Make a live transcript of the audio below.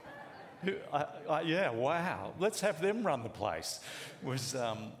Yeah, wow. Let's have them run the place. It was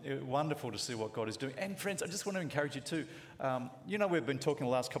wonderful to see what God is doing. And friends, I just want to encourage you too. We've been talking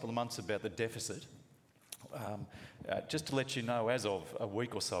the last couple of months about the deficit. Just to let you know, as of a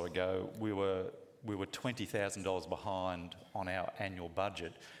week or so ago, we were $20,000 behind on our annual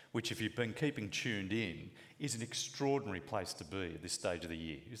budget, which, if you've been keeping tuned in, is an extraordinary place to be at this stage of the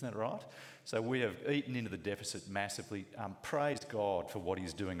year. Isn't that right? So we have eaten into the deficit massively. Praise God for what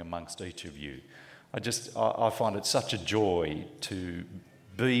he's doing amongst each of you. I find it such a joy to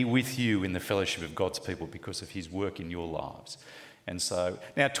be with you in the fellowship of God's people because of his work in your lives. And so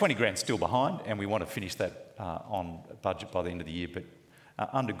now 20 grand still behind, and we want to finish that on budget by the end of the year. But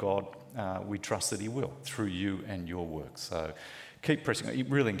under God, we trust that he will through you and your work. So keep pressing.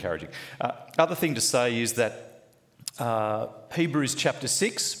 Really encouraging. Other thing to say is that Hebrews chapter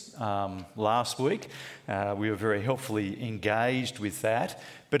 6, last week, we were very helpfully engaged with that,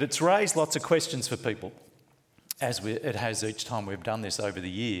 but it's raised lots of questions for people, as it has each time we've done this over the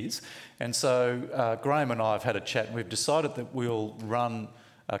years. And so Graham and I have had a chat, and we've decided that we'll run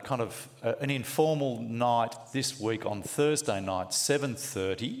a kind of an informal night this week on Thursday night,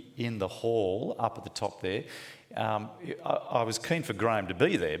 7:30 in the hall up at the top there. I was keen for Graham to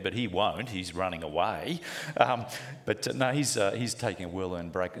be there, but he won't. He's running away. No, he's taking a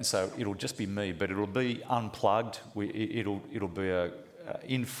well-earned break, and so it'll just be me. But it'll be unplugged. It'll be a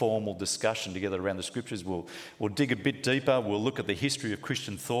informal discussion together around the scriptures. We'll dig a bit deeper. We'll look at the history of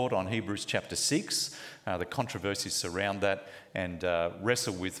Christian thought on Hebrews chapter 6, the controversies surround that, and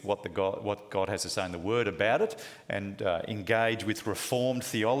wrestle with what God has to say in the Word about it, and engage with Reformed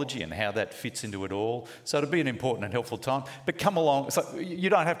theology and how that fits into it all. So it'll be an important and helpful time. But come along. So you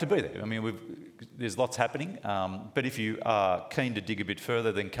don't have to be there. I mean, there's lots happening. But if you are keen to dig a bit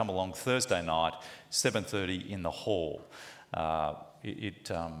further, then come along Thursday night, 7:30 in the hall.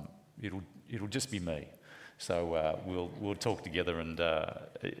 It'll just be me. So we'll talk together, and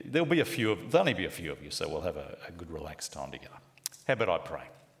there'll only be a few of you, so we'll have a good relaxed time together. How about I pray?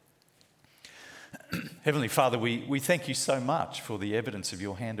 Heavenly Father, we thank you so much for the evidence of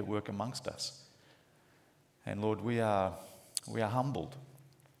your hand at work amongst us. And Lord, we are humbled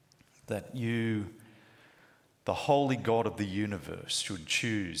that you, the holy God of the universe, should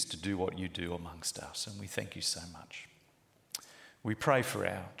choose to do what you do amongst us. And we thank you so much. We pray for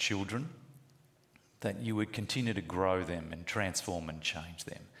our children, that you would continue to grow them and transform and change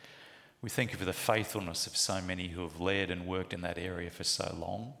them. We thank you for the faithfulness of so many who have led and worked in that area for so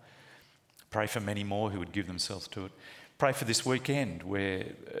long. Pray for many more who would give themselves to it. Pray for this weekend where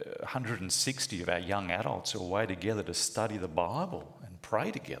 160 of our young adults are away together to study the Bible and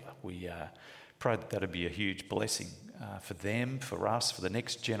pray together. We pray that would be a huge blessing for them, for us, for the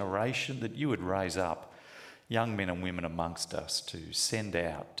next generation, that you would raise up young men and women amongst us to send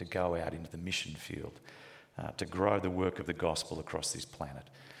out, to go out into the mission field, to grow the work of the gospel across this planet.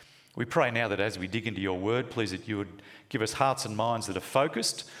 We pray now that as we dig into your word, please, that you would give us hearts and minds that are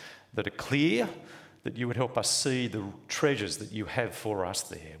focused, that are clear, that you would help us see the treasures that you have for us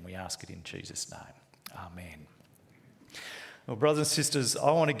there. And we ask it in Jesus' name. Amen. Well, brothers and sisters,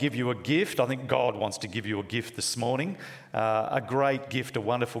 I want to give you a gift. I think God wants to give you a gift this morning. A great gift, a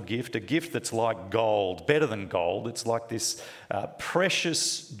wonderful gift, a gift that's like gold, better than gold. It's like this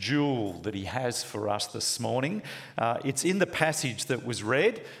precious jewel that he has for us this morning. It's in the passage that was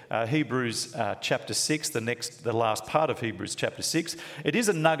read, Hebrews chapter 6, the last part of Hebrews chapter 6. It is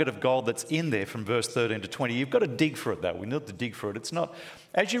a nugget of gold that's in there from verse 13 to 20. You've got to dig for it, though. We need to dig for it. It's not...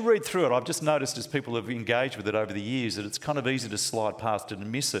 As you read through it, I've just noticed as people have engaged with it over the years that it's kind of easy to slide past it and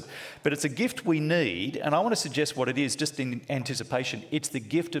miss it. But it's a gift we need, and I want to suggest what it is just in anticipation. It's the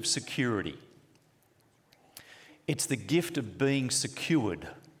gift of security. It's the gift of being secured,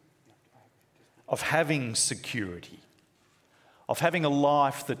 of having security, of having a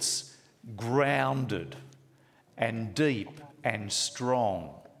life that's grounded and deep and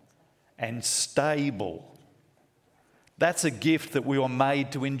strong and stable. That's a gift that we were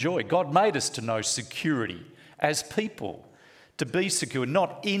made to enjoy. God made us to know security as people, to be secure,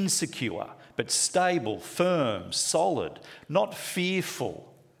 not insecure, but stable, firm, solid, not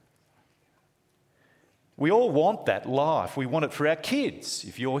fearful. We all want that life. We want it for our kids.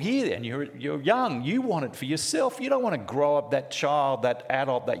 If you're here and you're young, you want it for yourself. You don't want to grow up that child, that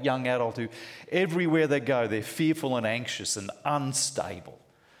adult, that young adult who everywhere they go, they're fearful and anxious and unstable.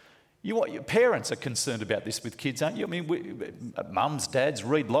 Your parents are concerned about this with kids, aren't you? I mean, mums, dads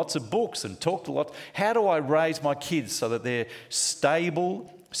read lots of books and talk a lot. How do I raise my kids so that they're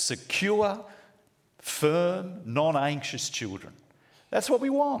stable, secure, firm, non-anxious children? That's what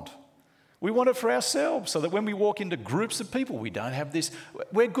we want. We want it for ourselves so that when we walk into groups of people, we don't have this.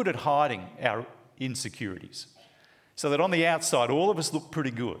 We're good at hiding our insecurities so that on the outside, all of us look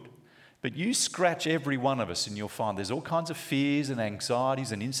pretty good. But you scratch every one of us and you'll find there's all kinds of fears and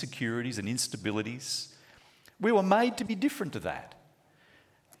anxieties and insecurities and instabilities. We were made to be different to that.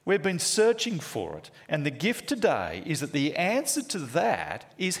 We've been searching for it. And the gift today is that the answer to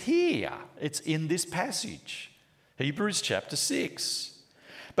that is here. It's in this passage, Hebrews chapter 6.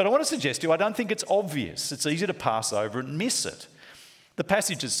 But I want to suggest to you, I don't think it's obvious. It's easy to pass over and miss it. The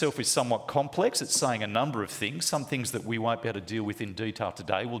passage itself is somewhat complex. It's saying a number of things. Some things that we won't be able to deal with in detail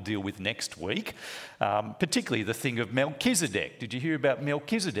today, we'll deal with next week. Particularly the thing of Melchizedek. Did you hear about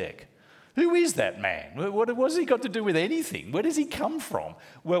Melchizedek? Who is that man? What has he got to do with anything? Where does he come from?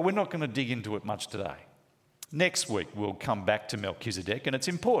 Well, we're not going to dig into it much today. Next week, we'll come back to Melchizedek, and it's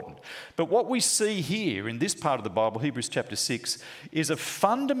important. But what we see here in this part of the Bible, Hebrews chapter 6, is a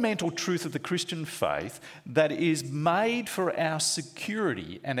fundamental truth of the Christian faith that is made for our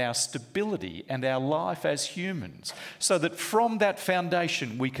security and our stability and our life as humans, so that from that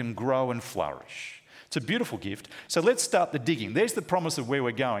foundation we can grow and flourish. It's a beautiful gift. So let's start the digging. There's the promise of where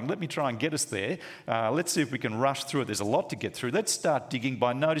we're going. Let me try and get us there. Let's see if we can rush through it. There's a lot to get through. Let's start digging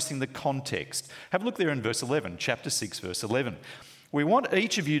by noticing the context. Have a look there in verse 11, chapter 6, verse 11. We want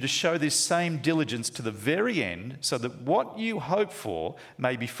each of you to show this same diligence to the very end so that what you hope for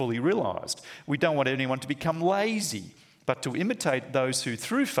may be fully realised. We don't want anyone to become lazy, but to imitate those who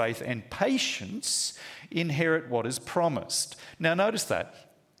through faith and patience inherit what is promised. Now notice that.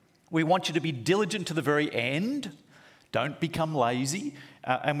 We want you to be diligent to the very end. Don't become lazy.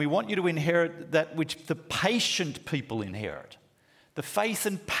 And we want you to inherit that which the patient people inherit. The faith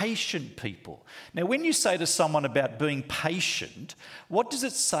and patient people. Now, when you say to someone about being patient, what does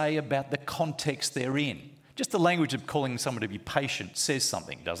it say about the context they're in? Just the language of calling someone to be patient says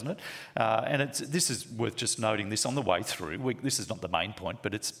something, doesn't it? And this is worth just noting this on the way through. This is not the main point,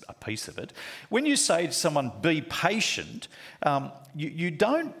 but it's a piece of it. When you say to someone, be patient, you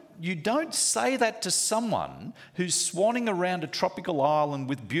don't say that to someone who's swanning around a tropical island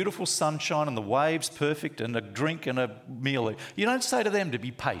with beautiful sunshine and the waves perfect and a drink and a meal. You don't say to them to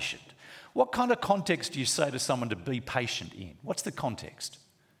be patient. What kind of context do you say to someone to be patient in? What's the context?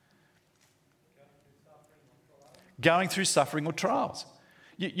 Going through suffering or trials.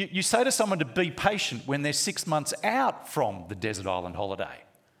 You say to someone to be patient when they're 6 months out from the desert island holiday.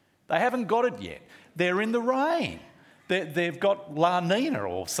 They haven't got it yet. They're in the rain. They've got La Nina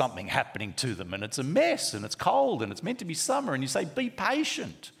or something happening to them, and it's a mess, and it's cold, and it's meant to be summer, and you say, be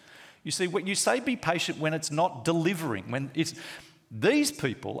patient. You see, you say be patient when it's not delivering. These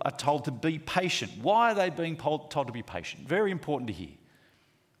people are told to be patient. Why are they being told to be patient? Very important to hear.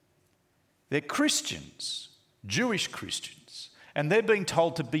 They're Christians, Jewish Christians, and they're being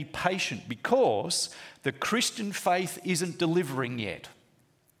told to be patient because the Christian faith isn't delivering yet.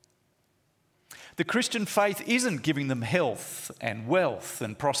 The Christian faith isn't giving them health and wealth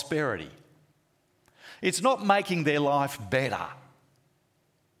and prosperity. It's not making their life better.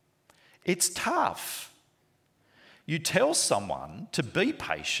 It's tough. You tell someone to be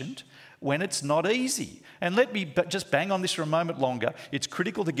patient when it's not easy. And let me just bang on this for a moment longer. It's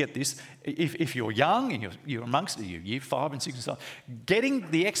critical to get this. If you're young and you're amongst year 5 and 6 and so on, getting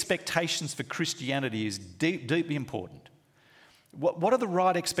the expectations for Christianity is deeply important. What are the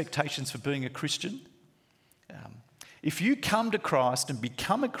right expectations for being a Christian? If you come to Christ and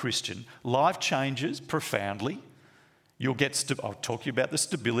become a Christian, life changes profoundly. You'll get, I'll talk to you about the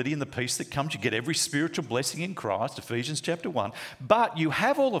stability and the peace that comes. You get every spiritual blessing in Christ, Ephesians chapter 1. But you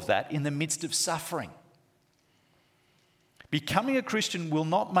have all of that in the midst of suffering. Becoming a Christian will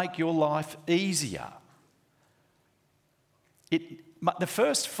not make your life easier. The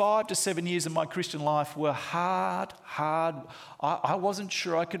first 5 to 7 years of my Christian life were hard. I wasn't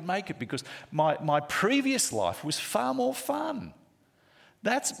sure I could make it because my previous life was far more fun.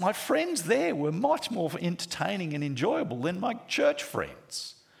 My friends there were much more entertaining and enjoyable than my church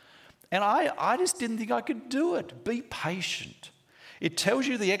friends. And I just didn't think I could do it. Be patient. It tells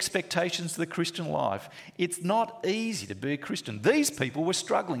you the expectations of the Christian life. It's not easy to be a Christian. These people were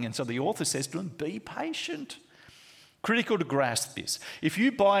struggling, and so the author says to them, be patient. Critical to grasp this. If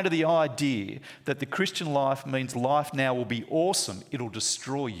you buy into the idea that the Christian life means life now will be awesome, it'll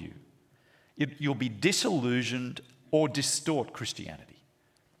destroy you. You'll be disillusioned or distort Christianity.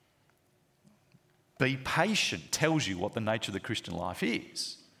 Be patient tells you what the nature of the Christian life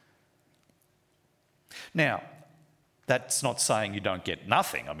is. Now, That's not saying you don't get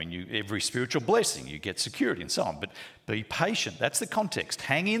nothing. I mean, every spiritual blessing, you get security and so on. But be patient. That's the context.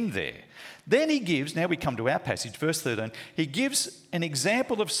 Hang in there. Then he gives, now we come to our passage, verse 13, he gives an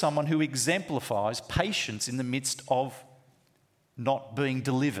example of someone who exemplifies patience in the midst of not being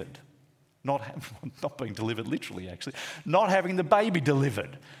delivered. Not being delivered literally, actually. Not having the baby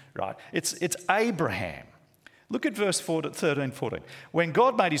delivered, right? It's Abraham. Look at verse 13, 14. When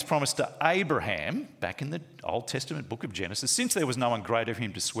God made his promise to Abraham, back in the Old Testament book of Genesis, since there was no one greater for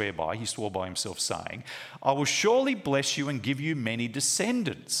him to swear by, he swore by himself, saying, I will surely bless you and give you many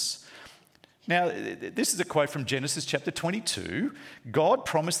descendants. Now, this is a quote from Genesis chapter 22. God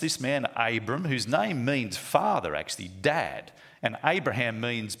promised this man, Abram, whose name means father, actually, dad. And Abraham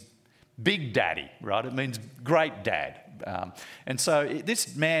means big daddy, right? It means great dad. And so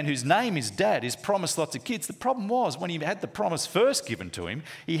this man whose name is Dad is promised lots of kids. The problem was when he had the promise first given to him,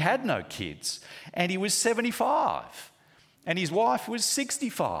 he had no kids. And he was 75. And his wife was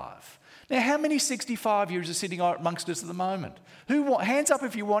 65. Now, how many 65-years are sitting amongst us at the moment? Hands up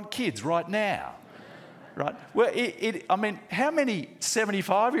if you want kids right now. Right? Well, how many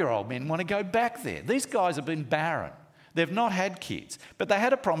 75-year-old men want to go back there? These guys have been barren. They've not had kids. But they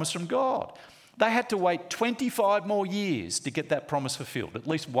had a promise from God. They had to wait 25 more years to get that promise fulfilled, at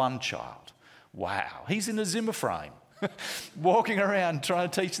least one child. Wow, he's in a Zimmer frame, walking around trying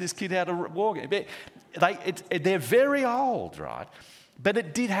to teach this kid how to walk. They're very old, right? But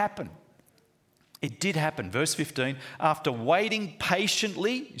it did happen. It did happen. Verse 15, after waiting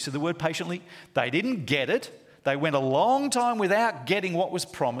patiently, you see the word patiently? They didn't get it. They went a long time without getting what was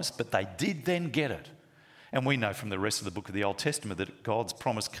promised, but they did then get it. And we know from the rest of the book of the Old Testament that God's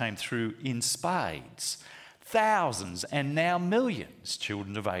promise came through in spades. Thousands and now millions,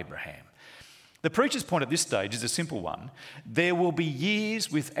 children of Abraham. The preacher's point at this stage is a simple one. There will be years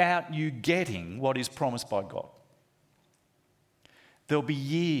without you getting what is promised by God. There'll be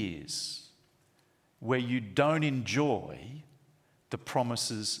years where you don't enjoy the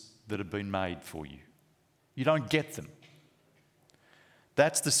promises that have been made for you. You don't get them.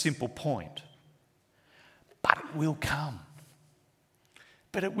 That's the simple point. But it will come.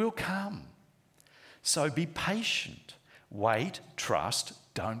 But it will come. So be patient. Wait, trust,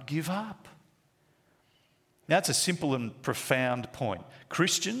 don't give up. Now, that's a simple and profound point.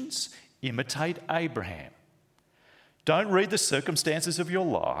 Christians, imitate Abraham. Don't read the circumstances of your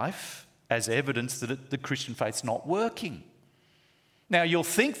life as evidence that the Christian faith's not working. Now, you'll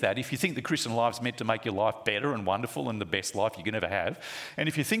think that if you think the Christian life's meant to make your life better and wonderful and the best life you can ever have, and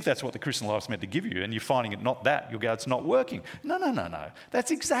if you think that's what the Christian life's meant to give you and you're finding it not that, you'll go, it's not working. No.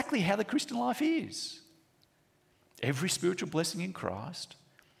 That's exactly how the Christian life is. Every spiritual blessing in Christ,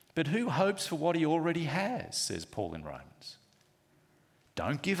 but who hopes for what he already has, says Paul in Romans.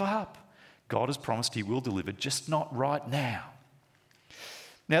 Don't give up. God has promised he will deliver, just not right now.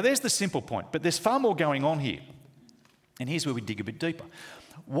 Now, there's the simple point, but there's far more going on here. And here's where we dig a bit deeper.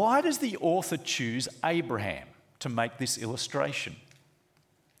 Why does the author choose Abraham to make this illustration?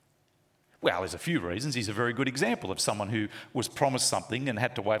 Well, there's a few reasons. He's a very good example of someone who was promised something and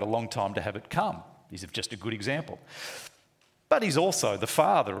had to wait a long time to have it come. He's just a good example. But he's also the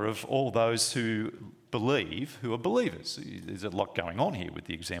father of all those who believe, who are believers. There's a lot going on here with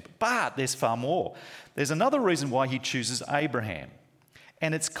the example. But there's far more. There's another reason why he chooses Abraham.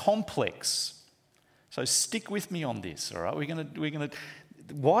 And it's complex. So stick with me on this, all right? We're going to.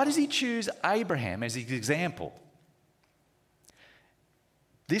 Why does he choose Abraham as his example?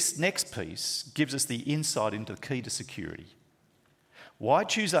 This next piece gives us the insight into the key to security. Why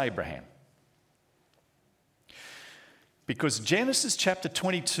choose Abraham? Because Genesis chapter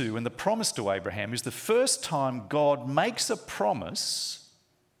 22 and the promise to Abraham is the first time God makes a promise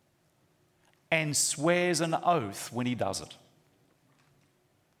and swears an oath when he does it.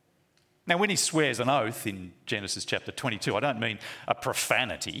 Now, when he swears an oath in Genesis chapter 22, I don't mean a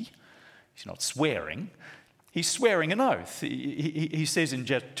profanity. He's not swearing. He's swearing an oath. He says in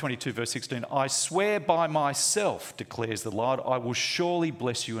 22 verse 16, I swear by myself, declares the Lord, I will surely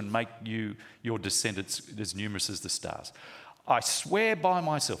bless you and make you your descendants as numerous as the stars. I swear by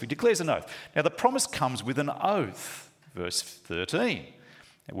myself. He declares an oath. Now, the promise comes with an oath, verse 13,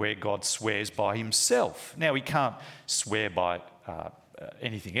 where God swears by himself. Now, he can't swear by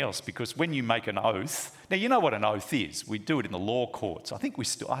anything else, because when you make an oath, now you know what an oath is. We do it in the law courts. I've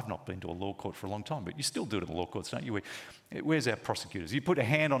not been to a law court for a long time, but you still do it in the law courts, don't you? Where's our prosecutors? You put a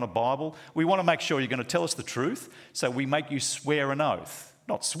hand on a Bible. We want to make sure you're going to tell us the truth, so we make you swear an oath.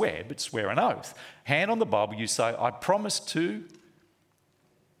 Not swear, but swear an oath. Hand on the Bible, you say, I promise to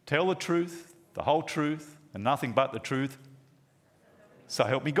tell the truth, the whole truth, and nothing but the truth, so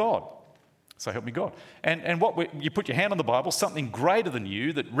help me God. So help me God. And you put your hand on the Bible, something greater than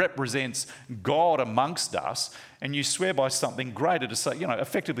you that represents God amongst us, and you swear by something greater to say,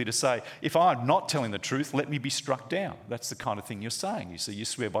 effectively to say, if I'm not telling the truth, let me be struck down. That's the kind of thing you're saying. You see, you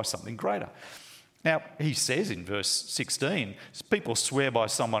swear by something greater. Now, he says in verse 16, people swear by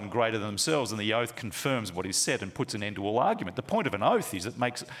someone greater than themselves, and the oath confirms what is said and puts an end to all argument. The point of an oath is it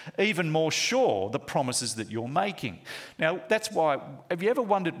makes even more sure the promises that you're making. Now, that's why, have you ever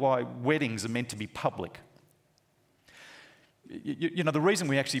wondered why weddings are meant to be public? The reason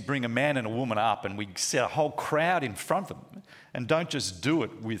we actually bring a man and a woman up and we set a whole crowd in front of them and don't just do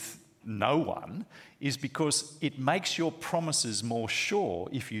it with no one is because it makes your promises more sure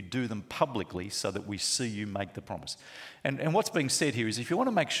if you do them publicly so that we see you make the promise. And what's being said here is if you want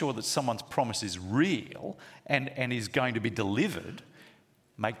to make sure that someone's promise is real and is going to be delivered,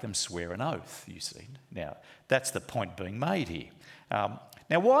 make them swear an oath, you see. Now, that's the point being made here.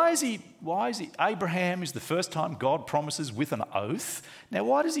 Now, why is he, Abraham is the first time God promises with an oath. Now,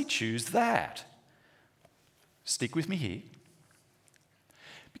 why does he choose that? Stick with me here.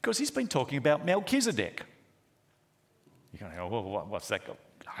 Because he's been talking about Melchizedek. You're going, well, what's that?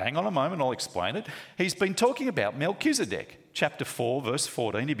 Hang on a moment, I'll explain it. He's been talking about Melchizedek. Chapter 4, verse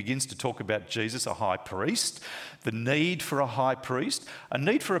 14, he begins to talk about Jesus, a high priest, the need for a high priest, a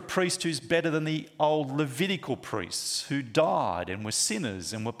need for a priest who's better than the old Levitical priests who died and were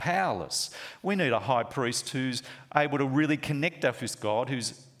sinners and were powerless. We need a high priest who's able to really connect us with God,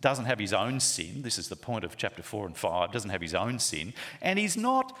 who's doesn't have his own sin. This is the point of chapter 4 and 5. Doesn't have his own sin. And he's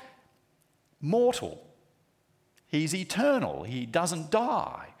not mortal. He's eternal. He doesn't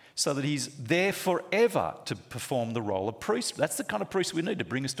die. So that he's there forever to perform the role of priest. That's the kind of priest we need to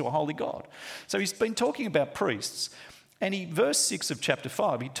bring us to a holy God. So he's been talking about priests. And verse 6 of chapter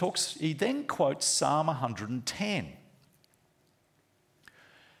 5, he then quotes Psalm 110.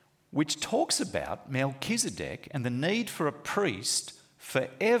 Which talks about Melchizedek and the need for a priest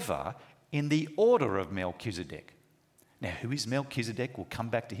forever in the order of Melchizedek. Now, who is Melchizedek? We'll come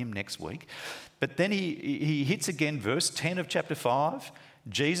back to him next week. But then he hits again verse 10 of chapter 5,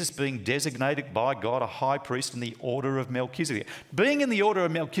 Jesus being designated by God a high priest in the order of Melchizedek. Being in the order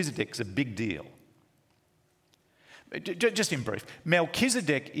of Melchizedek is a big deal. Just in brief,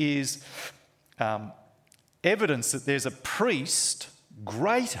 Melchizedek is evidence that there's a priest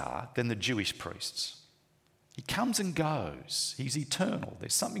greater than the Jewish priests. He comes and goes. He's eternal.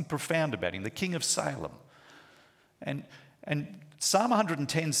 There's something profound about him, the King of Salem. And Psalm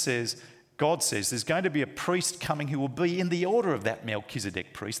 110 says, God says, there's going to be a priest coming who will be in the order of that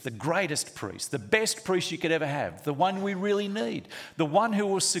Melchizedek priest, the greatest priest, the best priest you could ever have, the one we really need, the one who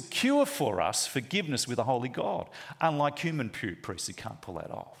will secure for us forgiveness with a holy God, unlike human priests who can't pull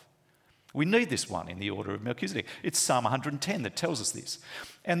that off. We need this one in the order of Melchizedek. It's Psalm 110 that tells us this.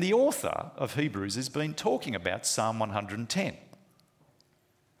 And the author of Hebrews has been talking about Psalm 110.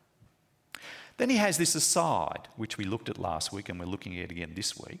 Then he has this aside, which we looked at last week and we're looking at again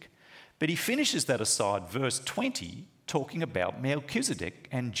this week. But he finishes that aside, verse 20, talking about Melchizedek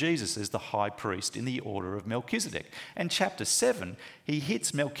and Jesus as the high priest in the order of Melchizedek. And chapter 7, he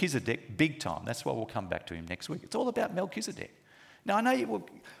hits Melchizedek big time. That's why we'll come back to him next week. It's all about Melchizedek. Now, I know you will...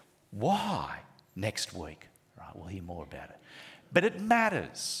 Why? Next week. Right, we'll hear more about it. But it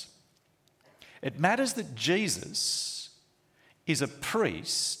matters. It matters that Jesus is a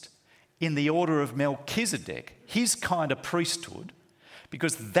priest in the order of Melchizedek, his kind of priesthood,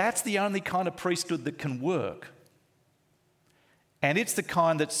 because that's the only kind of priesthood that can work. And it's the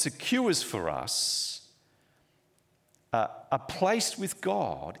kind that secures for us a place with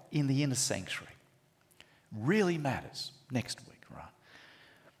God in the inner sanctuary. Really matters. Next week.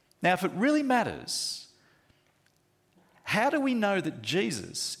 Now, if it really matters, how do we know that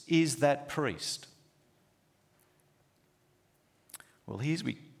Jesus is that priest? Well,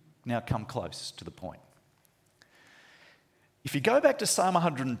 we now come close to the point. If you go back to Psalm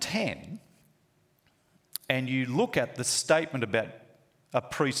 110 and you look at the statement about a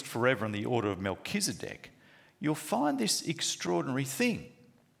priest forever in the order of Melchizedek, you'll find this extraordinary thing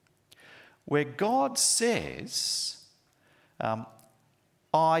where God says,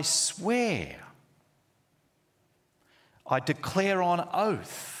 I swear, I declare on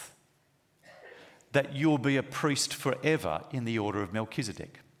oath that you'll be a priest forever in the order of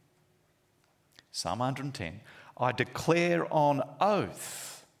Melchizedek. Psalm 110, I declare on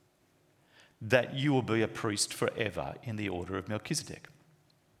oath that you will be a priest forever in the order of Melchizedek.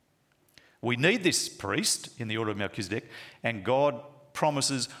 We need this priest in the order of Melchizedek, and God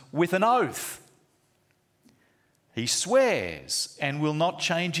promises with an oath. He swears and will not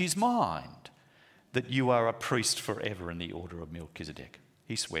change his mind that you are a priest forever in the order of Melchizedek.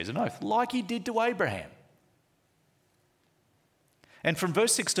 He swears an oath, like he did to Abraham. And from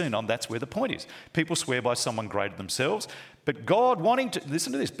verse 16 on, that's where the point is. People swear by someone greater themselves, but God wanting to,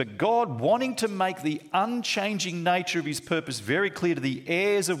 listen to this, but God wanting to make the unchanging nature of his purpose very clear to the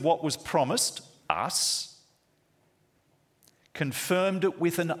heirs of what was promised, us, confirmed it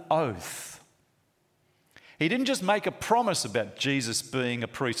with an oath. He didn't just make a promise about Jesus being a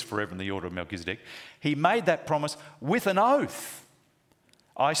priest forever in the order of Melchizedek. He made that promise with an oath.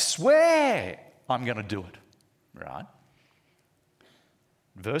 I swear I'm going to do it, right?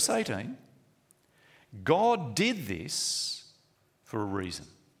 Verse 18, God did this for a reason,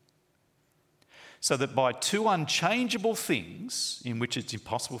 so that by two unchangeable things in which it's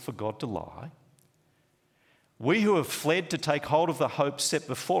impossible for God to lie, we who have fled to take hold of the hope set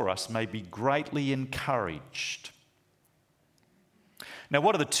before us may be greatly encouraged. Now,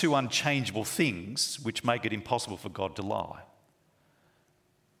 what are the two unchangeable things which make it impossible for God to lie?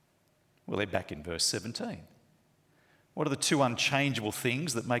 Well, they're back in verse 17. What are the two unchangeable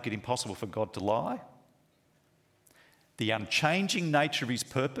things that make it impossible for God to lie? The unchanging nature of his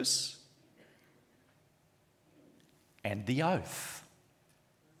purpose and the oath.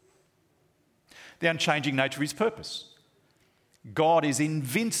 The unchanging nature of his purpose. God is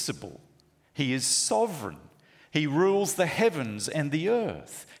invincible. He is sovereign. He rules the heavens and the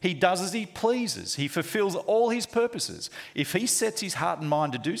earth. He does as he pleases. He fulfills all his purposes. If he sets his heart and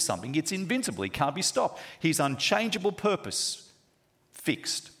mind to do something, it's invincible. He can't be stopped. His unchangeable purpose,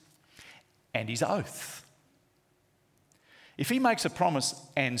 fixed. And his oath. If he makes a promise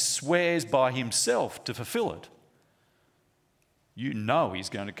and swears by himself to fulfill it, you know he's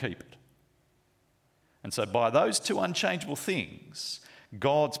going to keep it. And so by those two unchangeable things,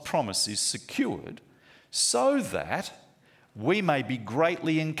 God's promise is secured so that we may be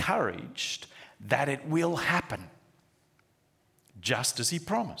greatly encouraged that it will happen, just as he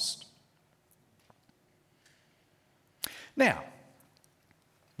promised. Now,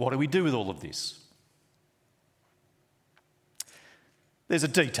 what do we do with all of this? There's a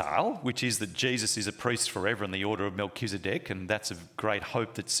detail, which is that Jesus is a priest forever in the order of Melchizedek, and that's a great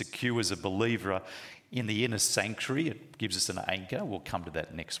hope that secures a believer in the inner sanctuary. It gives us an anchor. We'll come to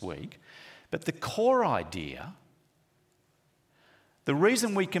that next week. But the core idea, the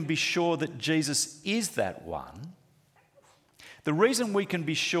reason we can be sure that Jesus is that one, the reason we can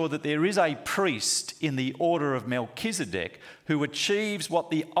be sure that there is a priest in the order of Melchizedek who achieves what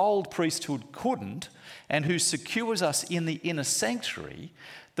the old priesthood couldn't and who secures us in the inner sanctuary,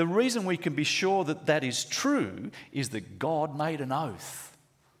 the reason we can be sure that that is true is that God made an oath.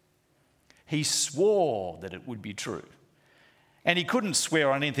 He swore that it would be true. And he couldn't swear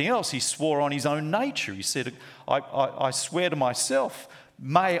on anything else. He swore on his own nature. He said, I swear to myself,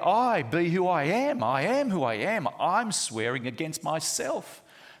 may I be who I am. I am who I am. I'm swearing against myself.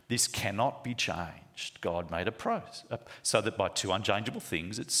 This cannot be changed. God made a promise so that by two unchangeable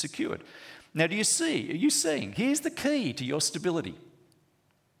things it's secured. Now, do you see? Are you seeing? Here's the key to your stability.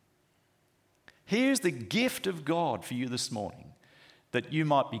 Here's the gift of God for you this morning, that you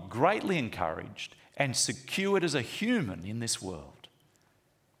might be greatly encouraged and secured as a human in this world.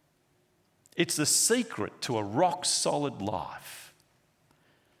 It's the secret to a rock-solid life.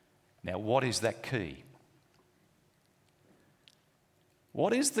 Now, what is that key?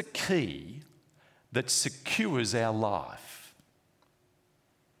 What is the key that secures our life?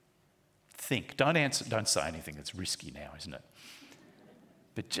 Think. Don't answer. Don't say anything that's risky now, isn't it?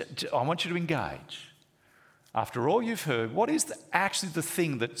 But I want you to engage. After all you've heard, what is actually the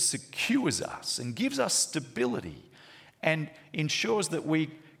thing that secures us and gives us stability and ensures that we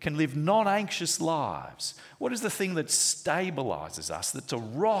can live non-anxious lives? What is the thing that stabilises us, that's a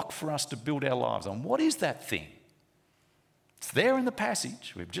rock for us to build our lives on? What is that thing? It's there in the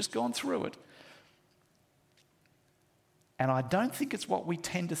passage. We've just gone through it. And I don't think it's what we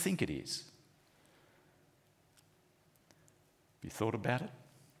tend to think it is. Have you thought about it?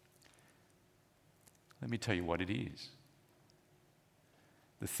 Let me tell you what it is.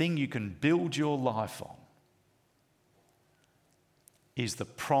 The thing you can build your life on is the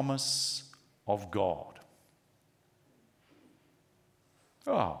promise of God.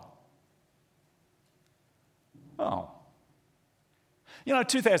 Oh.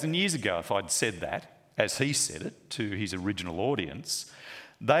 2,000 years ago, if I'd said that, as he said it to his original audience,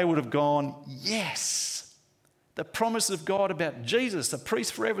 they would have gone, yes, the promise of God about Jesus, the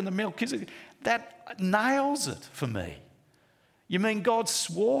priest forever in the Melchizedek, that nails it for me. You mean God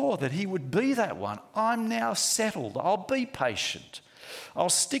swore that he would be that one? I'm now settled. I'll be patient. I'll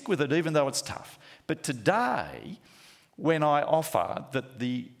stick with it even though it's tough. But today, when I offer that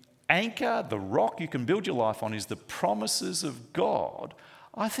the anchor, the rock you can build your life on is the promises of God,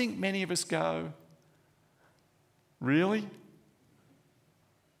 I think many of us go, really?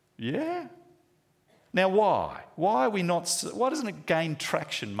 Yeah? Now why? Why doesn't it gain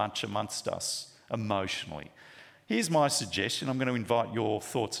traction much amongst us emotionally? Here's my suggestion. I'm going to invite your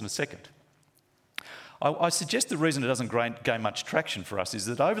thoughts in a second. I suggest the reason it doesn't gain much traction for us is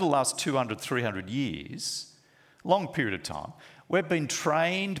that over the last 200, 300 years, long period of time, we've been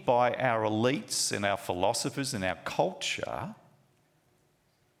trained by our elites and our philosophers and our culture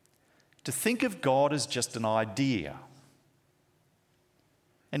to think of God as just an idea,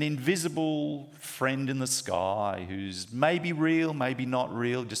 an invisible friend in the sky who's maybe real, maybe not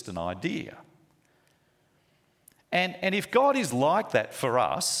real, just an idea. And if God is like that for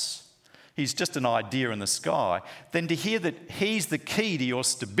us, he's just an idea in the sky, then to hear that he's the key to your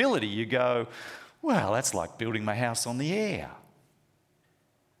stability, you go, well, that's like building my house on the air.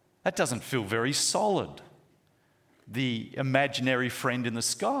 That doesn't feel very solid. The imaginary friend in the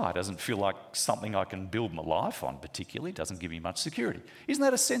sky doesn't feel like something I can build my life on particularly. It doesn't give me much security. Isn't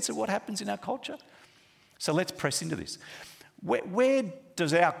that a sense of what happens in our culture? So let's press into this. Where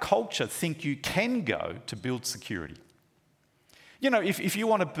does our culture think you can go to build security? You know, if you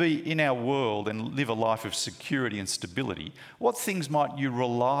want to be in our world and live a life of security and stability, what things might you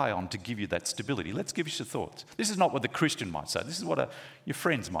rely on to give you that stability? Let's give you some thoughts. This is not what the Christian might say. This is what your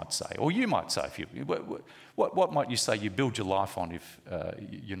friends might say, or you might say. What might you say you build your life on if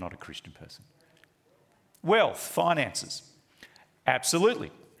you're not a Christian person? Wealth, finances.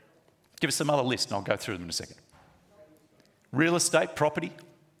 Absolutely. Give us some other list and I'll go through them in a second. Real estate, property.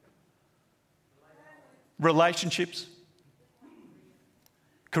 Relationships.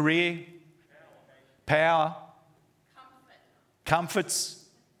 Career, power, comforts,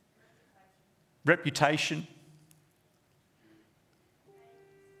 reputation,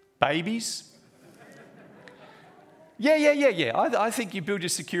 babies. Yeah. I think you build your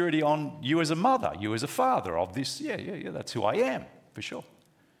security on you as a mother, you as a father of this. Yeah, that's who I am, for sure.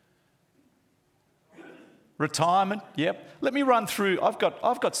 Retirement, yep. Let me run through. I've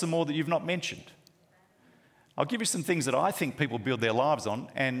got some more that you've not mentioned. I'll give you some things that I think people build their lives on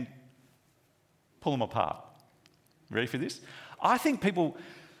and pull them apart. Ready for this? I think people,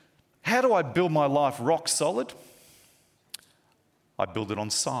 how do I build my life rock solid? I build it on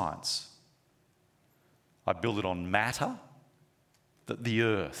science. I build it on matter, the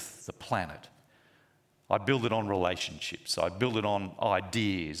earth, the planet. I build it on relationships. I build it on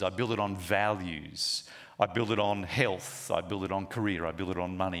ideas. I build it on values. I build it on health. I build it on career. I build it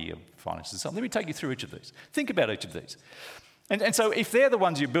on money, finances. So let me take you through each of these. Think about each of these. And so if they're the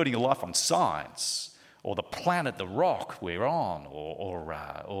ones you're building your life on, science, or the planet, the rock we're on,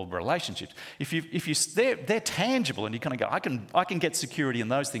 or relationships, they're tangible, and you kind of go, I can get security in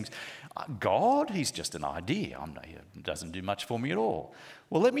those things. God, he's just an idea. He doesn't do much for me at all.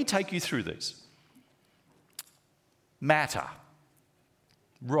 Well, let me take you through these. Matter,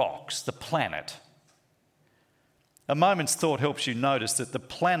 rocks, the planet. A moment's thought helps you notice that the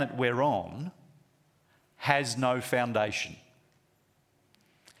planet we're on has no foundation.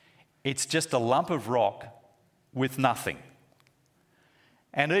 It's just a lump of rock with nothing.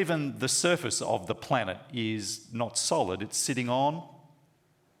 And even the surface of the planet is not solid. It's sitting on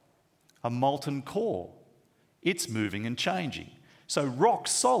a molten core. It's moving and changing. So rock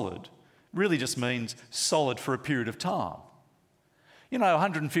solid really just means solid for a period of time. You know,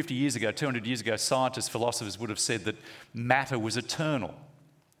 150 years ago, 200 years ago, scientists, philosophers would have said that matter was eternal.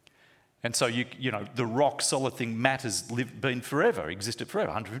 And so, you know, the rock solid thing, matter's been forever, existed forever,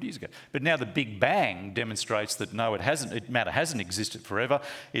 150 years ago. But now the Big Bang demonstrates that no, matter hasn't existed forever.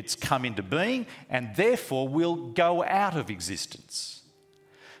 It's come into being and therefore will go out of existence.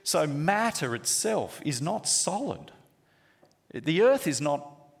 So matter itself is not solid. The earth is not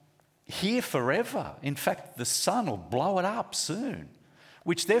here forever. In fact, the sun will blow it up soon.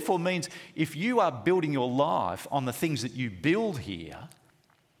 Which therefore means if you are building your life on the things that you build here,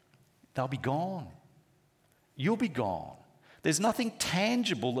 they'll be gone. You'll be gone. There's nothing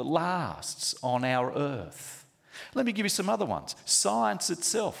tangible that lasts on our earth. Let me give you some other ones. Science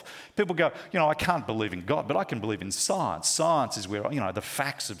itself. People go, you know, I can't believe in God, but I can believe in science. Science is where, you know, the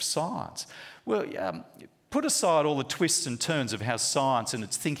facts of science. Well, put aside all the twists and turns of how science and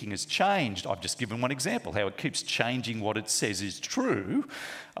its thinking has changed. I've just given one example, how it keeps changing what it says is true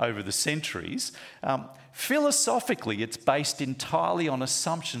over the centuries. Philosophically, it's based entirely on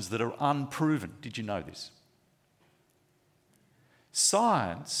assumptions that are unproven. Did you know this?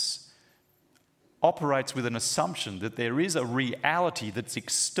 Science operates with an assumption that there is a reality that's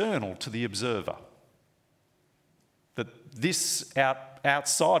external to the observer. That this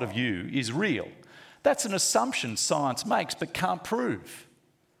outside of you is real. That's an assumption science makes but can't prove.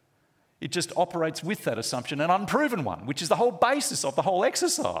 It just operates with that assumption, an unproven one, which is the whole basis of the whole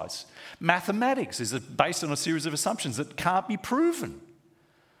exercise. Mathematics is based on a series of assumptions that can't be proven.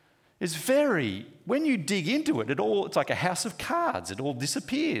 When you dig into it, it's like a house of cards. It all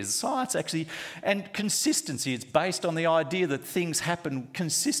disappears. Science actually, and consistency, it's based on the idea that things happen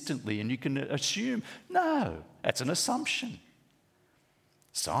consistently and you can assume. No, that's an assumption.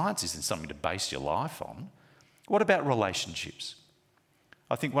 Science isn't something to base your life on. What about relationships?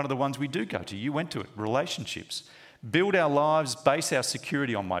 I think one of the ones we do go to, you went to it, relationships. Build our lives, base our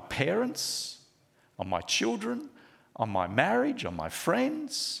security on my parents, on my children, on my marriage, on my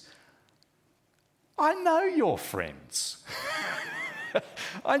friends. I know your friends.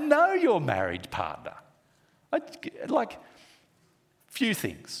 I know your married partner. Few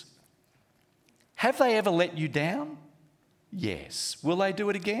things. Have they ever let you down? Yes. Will they do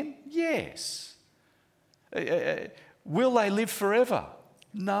it again? Yes. Will they live forever?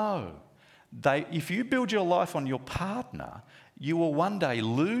 No. If you build your life on your partner, you will one day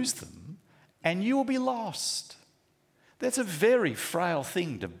lose them and you will be lost. That's a very frail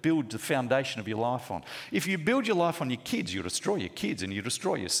thing to build the foundation of your life on. If you build your life on your kids, you'll destroy your kids and you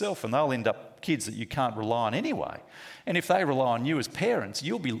destroy yourself, and they'll end up kids that you can't rely on anyway. And if they rely on you as parents,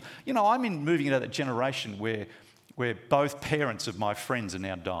 you'll be... I'm moving into that generation where both parents of my friends are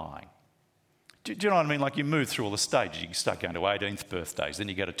now dying. Do you know what I mean? Like, you move through all the stages. You start going to 18th birthdays, then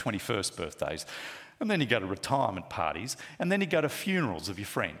you go to 21st birthdays, and then you go to retirement parties, and then you go to funerals of your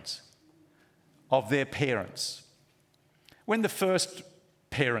friends, of their parents. When the first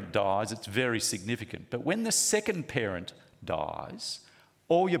parent dies, it's very significant. But when the second parent dies,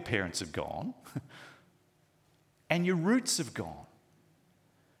 all your parents have gone and your roots have gone.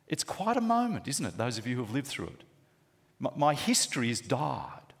 It's quite a moment, isn't it, those of you who have lived through it? My history has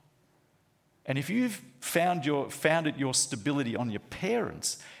died. And if you've founded your stability on your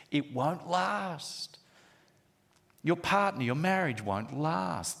parents, it won't last. Your partner, your marriage won't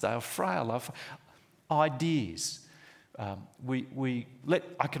last. They're frail. Ideas. I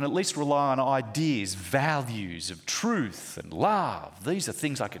can at least rely on ideas, values of truth and love. These are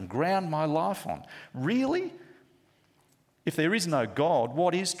things I can ground my life on. Really? If there is no God,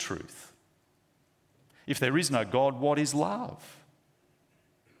 what is truth? If there is no God, what is love?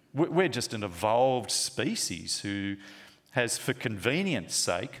 We're just an evolved species who has, for convenience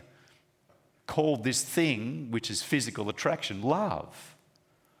sake, called this thing, which is physical attraction, love.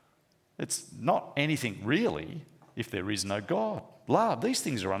 It's not anything really if there is no God. Love, these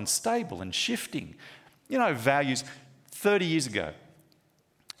things are unstable and shifting. Values. 30 years ago,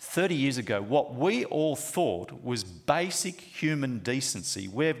 what we all thought was basic human decency,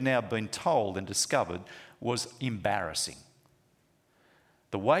 we've now been told and discovered, was embarrassing.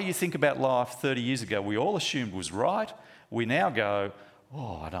 The way you think about life 30 years ago, we all assumed was right. We now go,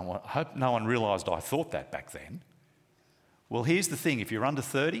 I hope no one realised I thought that back then. Well, here's the thing. If you're under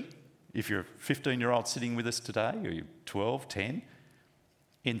 30, if you're a 15-year-old sitting with us today, or you're 12, 10,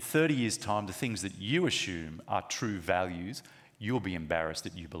 in 30 years' time, the things that you assume are true values, you'll be embarrassed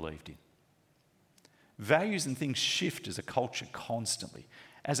that you believed in. Values and things shift as a culture constantly.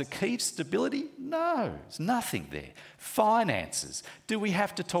 As a key to stability? No, there's nothing there. Finances, do we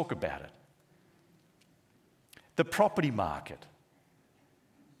have to talk about it? The property market.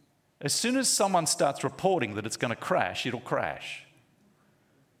 As soon as someone starts reporting that it's going to crash, it'll crash.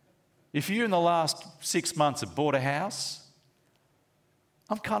 If you in the last 6 months have bought a house,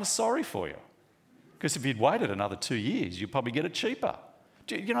 I'm kind of sorry for you. Because if you'd waited another 2 years, you'd probably get it cheaper.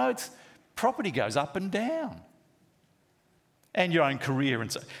 Property goes up and down. And your own career. And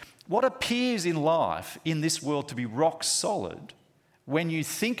so, what appears in life, in this world, to be rock solid, when you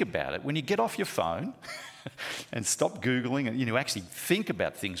think about it, when you get off your phone and stop Googling and actually think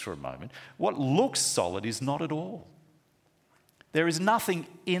about things for a moment, what looks solid is not at all. There is nothing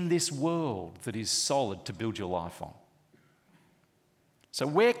in this world that is solid to build your life on. So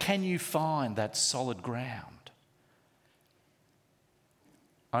where can you find that solid ground?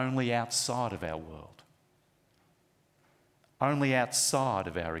 Only outside of our world. Only outside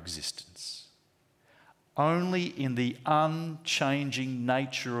of our existence. Only in the unchanging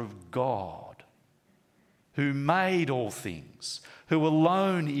nature of God, who made all things, who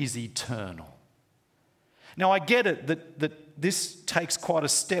alone is eternal. Now, I get it that this takes quite a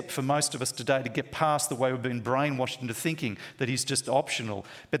step for most of us today to get past the way we've been brainwashed into thinking that he's just optional.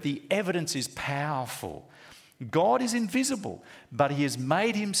 But the evidence is powerful. God is invisible, but he has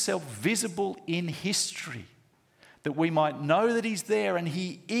made himself visible in history that we might know that he's there and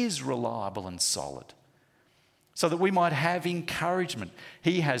he is reliable and solid, so that we might have encouragement.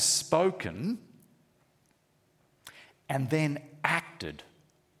 He has spoken and then acted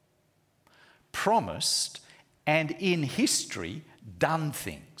promised, and in history done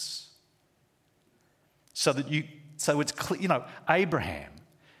things. So it's clear, Abraham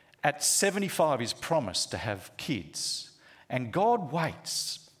at 75 is promised to have kids, and God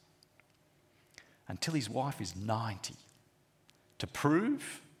waits until his wife is 90 to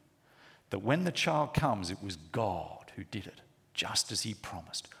prove that when the child comes, it was God who did it, just as he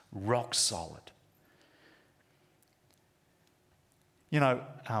promised, rock solid.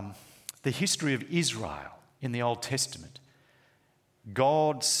 The history of Israel in the Old Testament,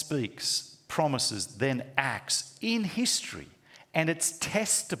 God speaks, promises, then acts in history, and it's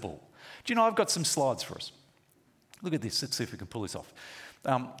testable. Do you know, I've got some slides for us. Look at this. Let's see if we can pull this off.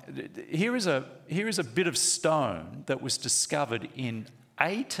 Here is a bit of stone that was discovered in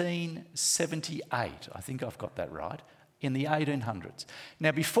 1878. I think I've got that right. In the 1800s.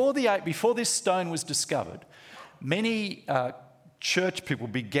 Now, before this stone was discovered, many church people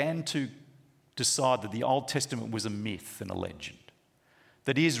began to decide that the Old Testament was a myth and a legend,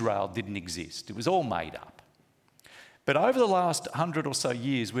 that Israel didn't exist. It was all made up. But over the last 100 or so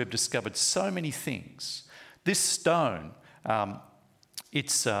years, we've discovered so many things. This stone,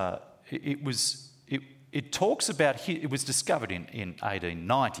 it talks about, it was discovered in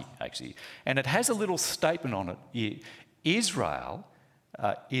 1890, actually, and it has a little statement on it here. Israel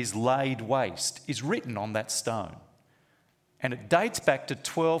is laid waste, is written on that stone. And it dates back to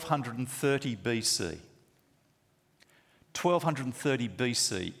 1230 BC. 1230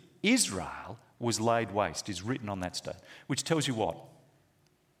 BC, Israel was laid waste, is written on that stone, which tells you what?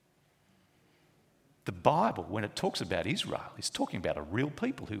 The Bible, when it talks about Israel, is talking about a real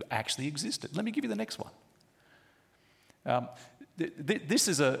people who actually existed. Let me give you the next one. This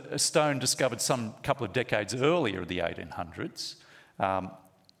is a stone discovered some couple of decades earlier, the 1800s,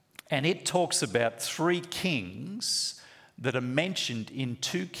 and it talks about 3 kings that are mentioned in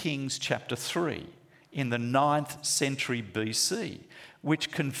 2 Kings chapter 3 in the 9th century BC,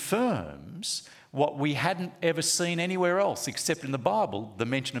 which confirms what we hadn't ever seen anywhere else except in the Bible, the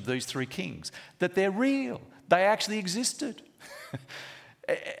mention of these 3 kings, that they're real. They actually existed.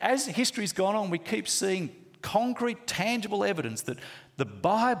 As history's gone on, we keep seeing concrete, tangible evidence that the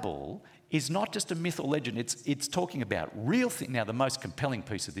Bible is not just a myth or legend. It's talking about real things. Now, the most compelling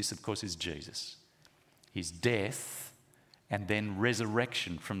piece of this, of course, is Jesus. His death and then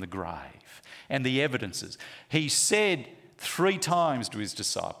resurrection from the grave. And the evidences. He said 3 times to his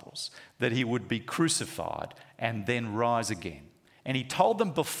disciples that he would be crucified and then rise again. And he told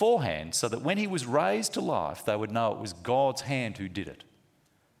them beforehand so that when he was raised to life, they would know it was God's hand who did it.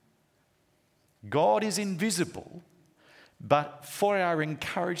 God is invisible, but for our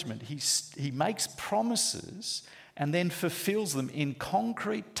encouragement, he makes promises and then fulfills them in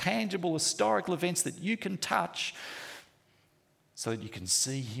concrete, tangible, historical events that you can touch so that you can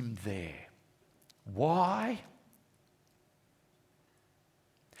see him there. Why?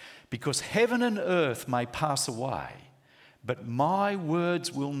 Because heaven and earth may pass away, but my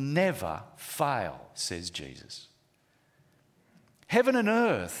words will never fail, says Jesus. Heaven and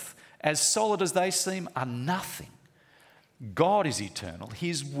earth, as solid as they seem, are nothing. God is eternal.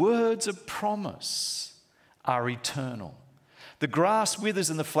 His words of promise are eternal. The grass withers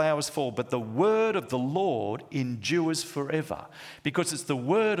and the flowers fall, but the word of the Lord endures forever, because it's the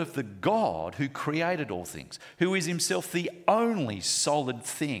word of the God who created all things, who is himself the only solid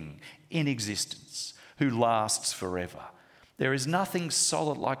thing in existence, who lasts forever. There is nothing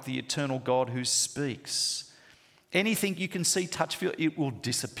solid like the eternal God who speaks. Anything you can see, touch, feel, it will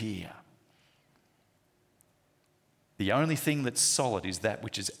disappear. The only thing that's solid is that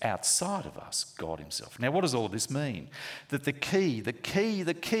which is outside of us, God himself. Now, what does all of this mean? That the key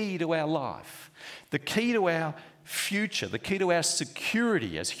to our life, the key to our future, the key to our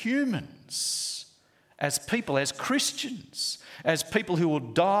security as humans, as people, as Christians, as people who will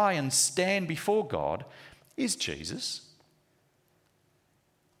die and stand before God, is Jesus.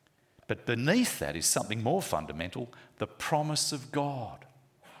 But beneath that is something more fundamental, the promise of God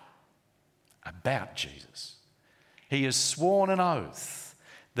about Jesus. He has sworn an oath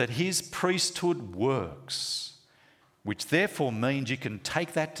that his priesthood works, which therefore means you can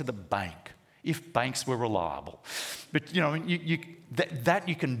take that to the bank, if banks were reliable. But, that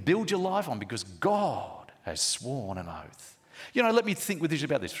you can build your life on because God has sworn an oath. Let me think with you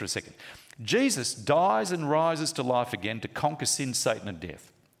about this for a second. Jesus dies and rises to life again to conquer sin, Satan, and death.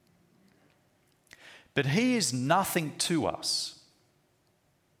 But he is nothing to us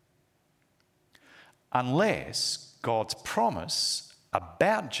unless God's promise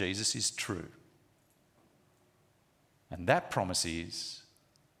about Jesus is true. And that promise is,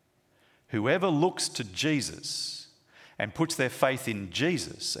 whoever looks to Jesus and puts their faith in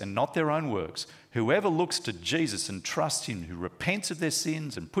Jesus and not their own works, whoever looks to Jesus and trusts him, who repents of their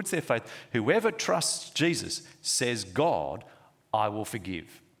sins and puts their faith, whoever trusts Jesus, says, God, I will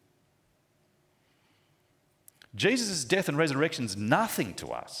forgive. Jesus' death and resurrection is nothing to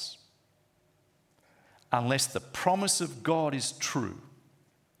us unless the promise of God is true,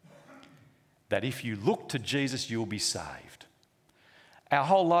 that if you look to Jesus, you'll be saved. Our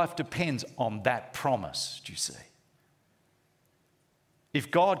whole life depends on that promise, do you see? If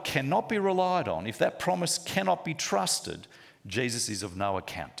God cannot be relied on, if that promise cannot be trusted, Jesus is of no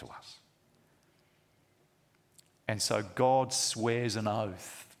account to us. And so God swears an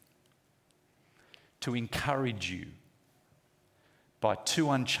oath to encourage you by two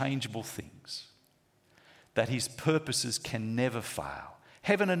unchangeable things: that his purposes can never fail.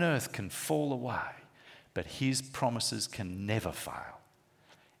 Heaven and earth can fall away, but his promises can never fail.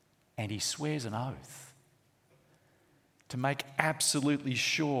 And he swears an oath to make absolutely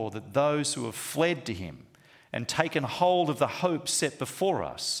sure that those who have fled to him and taken hold of the hope set before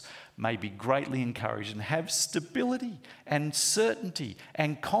us may be greatly encouraged and have stability and certainty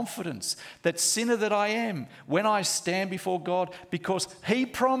and confidence that, sinner that I am, when I stand before God, because he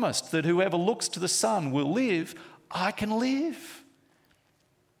promised that whoever looks to the Son will live, I can live.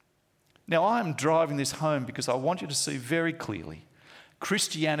 Now, I'm driving this home because I want you to see very clearly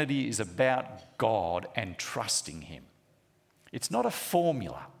Christianity is about God and trusting him. It's not a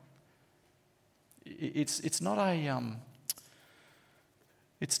formula. It's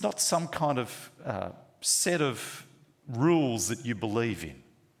not some kind of set of rules that you believe in.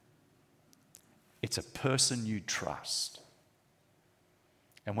 It's a person you trust.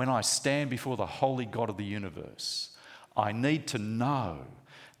 And when I stand before the holy God of the universe, I need to know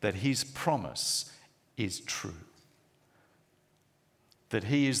that his promise is true. That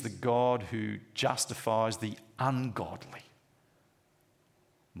he is the God who justifies the ungodly.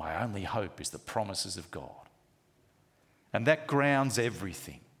 My only hope is the promises of God. And that grounds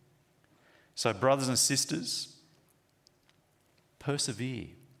everything. So, brothers and sisters, persevere.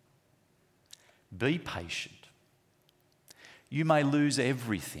 Be patient. You may lose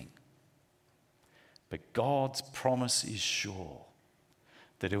everything, but God's promise is sure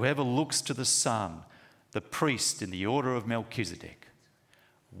that whoever looks to the Son, the priest in the order of Melchizedek,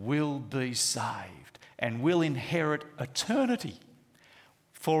 will be saved and will inherit eternity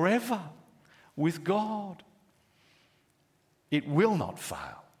forever with God. It will not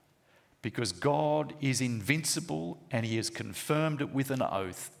fail because God is invincible and he has confirmed it with an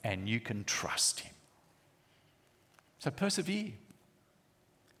oath, and you can trust him. So persevere.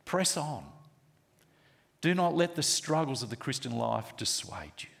 Press on. Do not let the struggles of the Christian life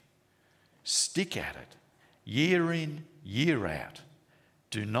dissuade you. Stick at it, year in, year out.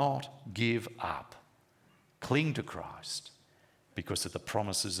 Do not give up. Cling to Christ because of the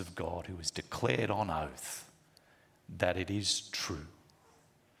promises of God, who has declared on oath that it is true.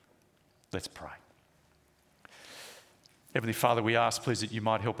 Let's pray. Heavenly Father, we ask, please, that you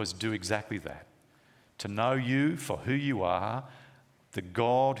might help us do exactly that. To know you for who you are, the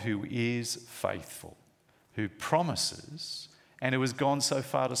God who is faithful, who promises, and who has gone so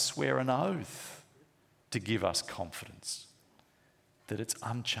far to swear an oath to give us confidence that it's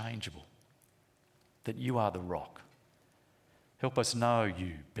unchangeable, that you are the rock. Help us know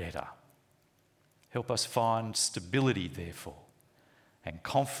you better. Help us find stability, therefore, and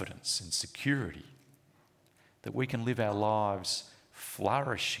confidence and security, that we can live our lives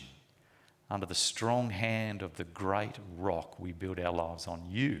flourishing under the strong hand of the great rock we build our lives on,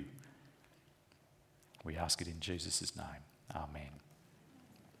 you. We ask it in Jesus' name. Amen.